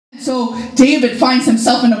So David finds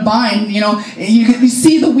himself in a bind. You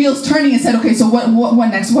see the wheels turning and said, okay, so what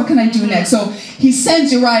next? What can I do next? So he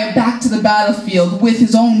sends Uriah back to the battlefield with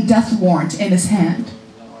his own death warrant in his hand.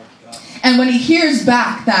 And when he hears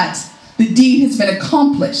back that the deed has been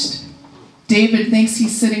accomplished, David thinks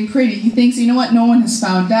he's sitting pretty. He thinks, you know what, no one has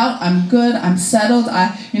found out. I'm good. I'm settled.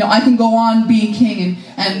 I can go on being king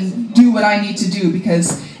and do what I need to do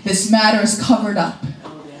because this matter is covered up.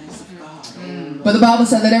 But the Bible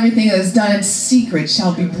said that everything that is done in secret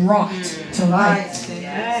shall be brought to light.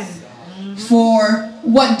 For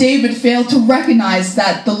what David failed to recognize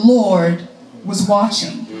that the Lord was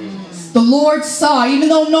watching. The Lord saw, even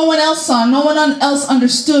though no one else saw, no one else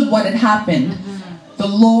understood what had happened. The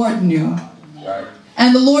Lord knew.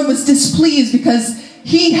 And the Lord was displeased because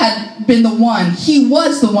he had been the one, he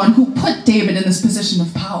was the one who put David in this position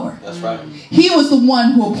of power. That's right. He was the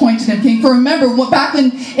one who appointed him king. For remember, back in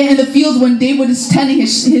the fields when David was tending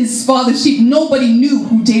his father's sheep, nobody knew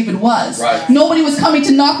who David was. Right. Nobody was coming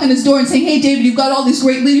to knock on his door and saying, hey David, you've got all these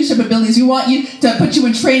great leadership abilities. We want you to put you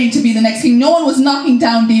in training to be the next king. No one was knocking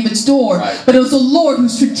down David's door. Right. But it was the Lord who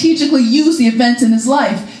strategically used the events in his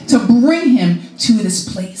life to bring him to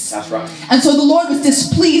this place. That's right. And so the Lord was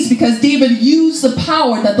displeased because David used the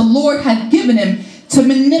power that the Lord had given him to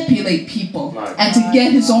manipulate people and to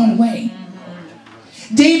get his own way.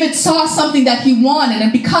 David saw something that he wanted,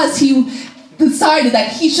 and because he decided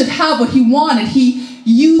that he should have what he wanted, he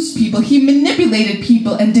used people, he manipulated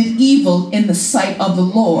people and did evil in the sight of the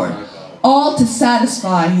Lord, all to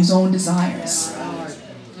satisfy his own desires.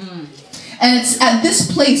 And it's at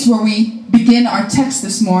this place where we begin our text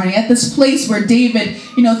this morning, at this place where David,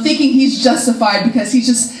 thinking he's justified because he's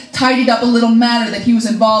just tidied up a little matter that he was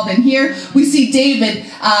involved in. Here we see David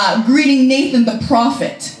greeting Nathan the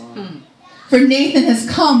prophet. For Nathan has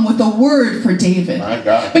come with a word for David. My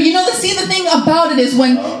God. But the thing about it is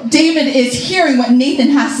when David is hearing what Nathan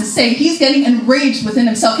has to say, he's getting enraged within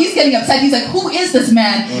himself. He's getting upset. He's like, who is this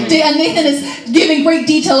man? And Nathan is giving great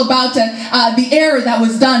detail about the error that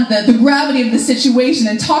was done, the gravity of the situation,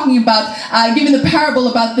 and talking about, giving the parable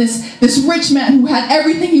about this rich man who had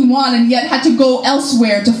everything he wanted and yet had to go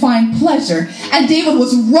elsewhere to find pleasure. And David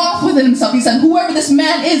was wroth within himself. He said, whoever this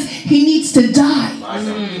man is, he needs to die.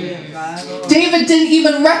 David didn't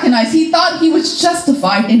even recognize. He thought he was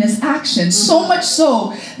justified in his actions. So much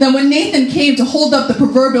so that when Nathan came to hold up the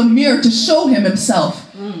proverbial mirror to show him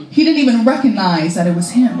himself, he didn't even recognize that it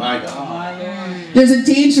was him. My God. There's a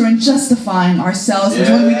danger in justifying ourselves. Because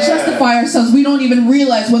when we justify ourselves, we don't even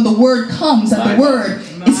realize when the word comes that the word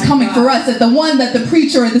is coming for us. That the one that the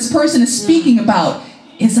preacher or this person is speaking about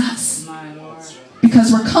is us.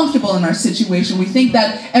 Because we're comfortable in our situation. We think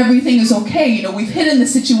that everything is okay. We've hidden the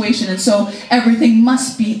situation and so everything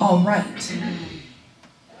must be all right.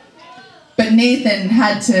 But Nathan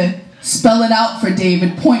had to spell it out for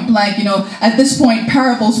David point blank. At this point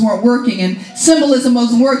parables weren't working and symbolism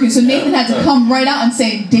wasn't working. So Nathan had to come right out and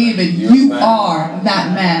say, David, you are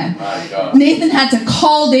that man. Nathan had to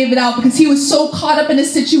call David out because he was so caught up in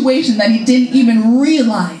his situation that he didn't even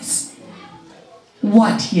realize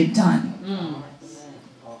what he had done.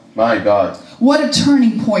 My God. What a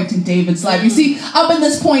turning point in David's life. You see, up in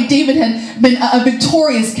this point, David had been a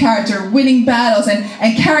victorious character, winning battles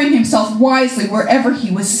and carrying himself wisely wherever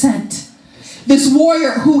he was sent. This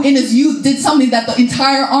warrior who in his youth did something that the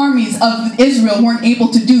entire armies of Israel weren't able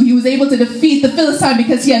to do. He was able to defeat the Philistine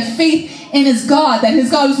because he had faith in his God, that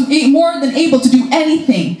his God was more than able to do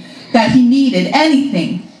anything that he needed,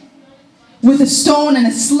 anything. With a stone and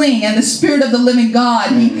a sling and the Spirit of the living God,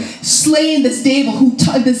 he slain this David,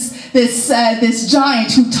 this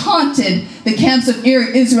giant who taunted the camps of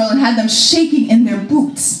Israel and had them shaking in their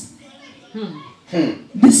boots.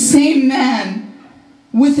 The same man,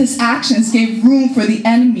 with his actions, gave room for the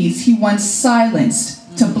enemies he once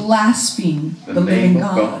silenced to blaspheme the living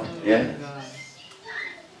God. Yeah.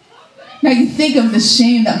 Now you think of the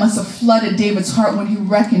shame that must have flooded David's heart when he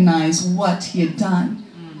recognized what he had done.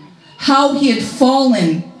 How he had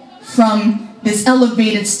fallen from this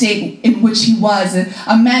elevated state in which he was.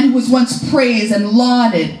 A man who was once praised and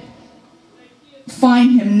lauded.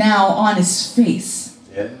 Find him now on his face.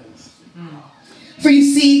 Yes. For you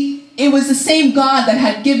see, it was the same God that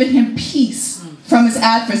had given him peace from his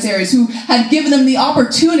adversaries, who had given him the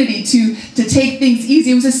opportunity to take things easy.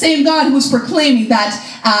 It was the same God who was proclaiming that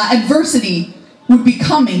adversity would be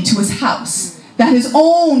coming to his house. That his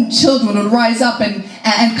own children would rise up and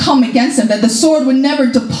come against him. That the sword would never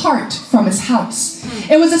depart from his house.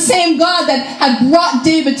 It was the same God that had brought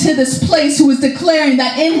David to this place, who was declaring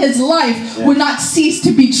that in his life would not cease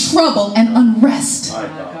to be trouble and unrest.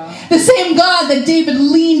 The same God that David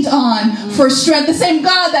leaned on for strength. The same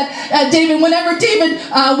God that David, whenever David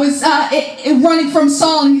was running from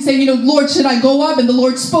Saul, and he said, Lord, should I go up? And the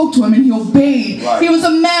Lord spoke to him and he obeyed. Right. He was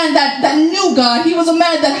a man that knew God. He was a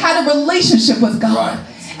man that had a relationship with God. Right.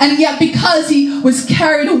 And yet because he was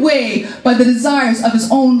carried away by the desires of his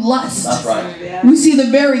own lust, that's right. We see the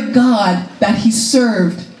very God that he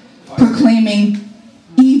served proclaiming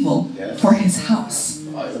evil for his house.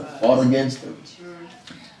 Fought against him.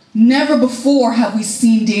 Never before have we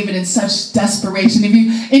seen David in such desperation. If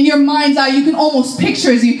you, in your mind's eye, you can almost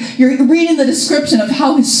picture as you're reading the description of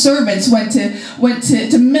how his servants went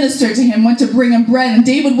to minister to him, went to bring him bread, and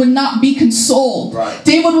David would not be consoled. Right.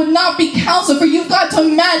 David would not be counseled. For you've got to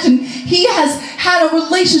imagine, he has had a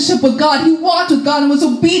relationship with God. He walked with God and was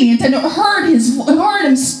obedient and heard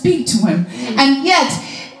him speak to him. And yet,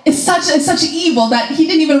 it's such evil that he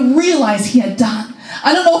didn't even realize he had done.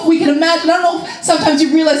 I don't know if we can imagine. I don't know if sometimes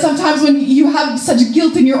you realize, sometimes when you have such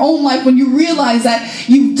guilt in your own life, when you realize that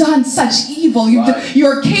you've done such evil,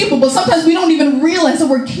 you're capable. Sometimes we don't even realize that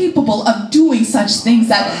we're capable of doing such things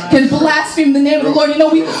that can blaspheme the name of the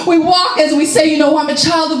Lord. We walk as we say, I'm a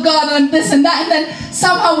child of God and I'm this and that, and then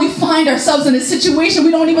somehow we find ourselves in a situation we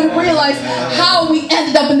don't even realize how we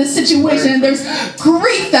ended up in this situation. And there's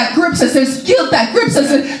grief that grips us. There's guilt that grips us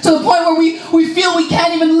to the point where we feel we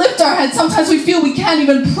can't even lift our heads. Sometimes we feel we can't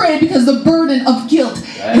even pray because the burden of guilt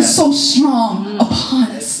is so strong upon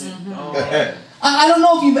us. I don't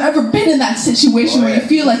know if you've ever been in that situation where you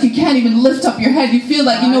feel like you can't even lift up your head. You feel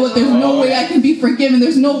like, there's no way I can be forgiven.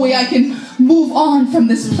 There's no way I can move on from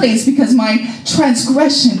this place because my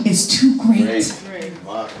transgression is too great.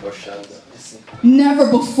 Never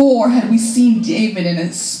before had we seen David in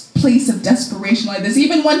a place of desperation like this.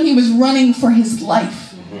 Even when he was running for his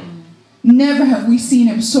life, never have we seen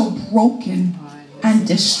him so broken and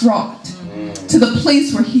distraught to the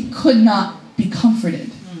place where he could not be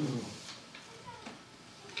comforted.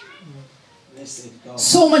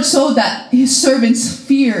 So much so that his servants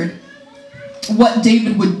feared what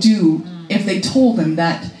David would do if they told him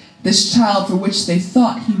that this child for which they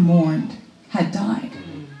thought he mourned had died.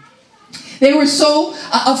 They were so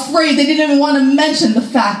afraid they didn't even want to mention the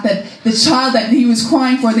fact that the child that he was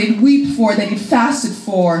crying for, they'd wept for, that he'd fasted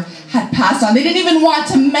for, had passed on. They didn't even want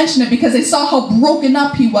to mention it because they saw how broken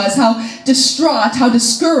up he was, how distraught, how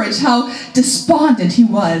discouraged, how despondent he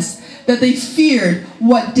was, that they feared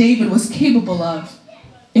what David was capable of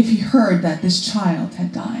if he heard that this child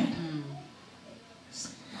had died.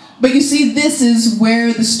 But you see, this is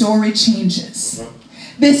where the story changes.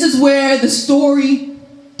 This is where the story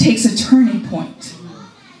takes a turning point.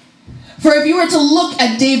 For if you were to look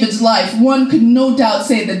at David's life, one could no doubt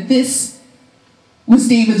say that this was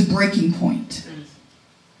David's breaking point.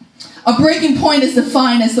 A breaking point is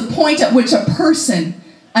defined as the point at which a person,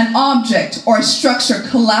 an object, or a structure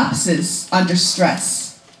collapses under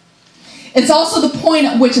stress. It's also the point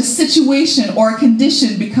at which a situation or a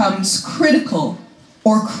condition becomes critical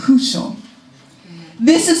or crucial.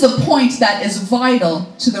 This is the point that is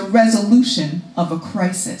vital to the resolution of a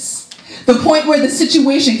crisis. The point where the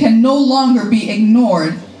situation can no longer be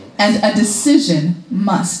ignored and a decision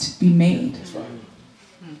must be made.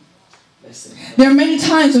 There are many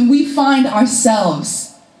times when we find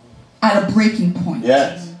ourselves at a breaking point.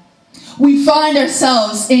 Yes. We find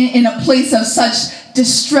ourselves in a place of such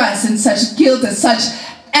distress and such guilt and such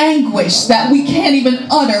anguish that we can't even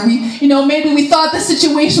utter. Maybe we thought the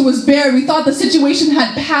situation was buried. We thought the situation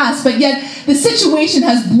had passed, but yet the situation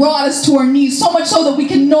has brought us to our knees, so much so that we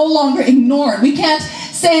can no longer ignore it. We can't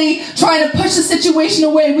try to push the situation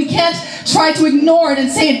away. We can't try to ignore it and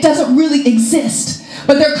say it doesn't really exist.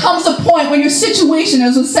 But there comes a point when your situation,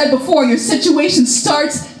 as was said before, your situation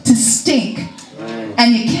starts to stink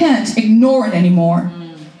and you can't ignore it anymore.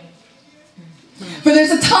 For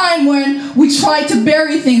there's a time when we try to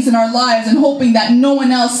bury things in our lives and hoping that no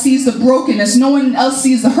one else sees the brokenness, no one else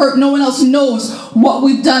sees the hurt, no one else knows what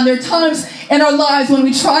we've done. There are times in our lives when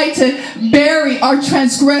we try to bury our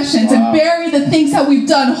transgressions and bury the things that we've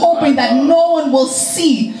done, hoping that no one will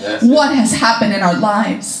see what has happened in our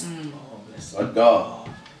lives. But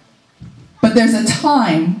there's a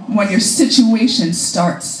time when your situation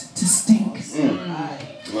starts to stink.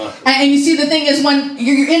 And you see, the thing is, when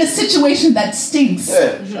you're in a situation that stinks,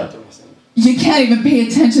 you can't even pay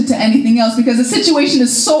attention to anything else because the situation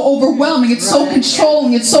is so overwhelming, it's so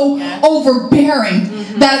controlling, it's so overbearing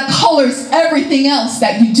that it colors everything else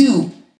that you do.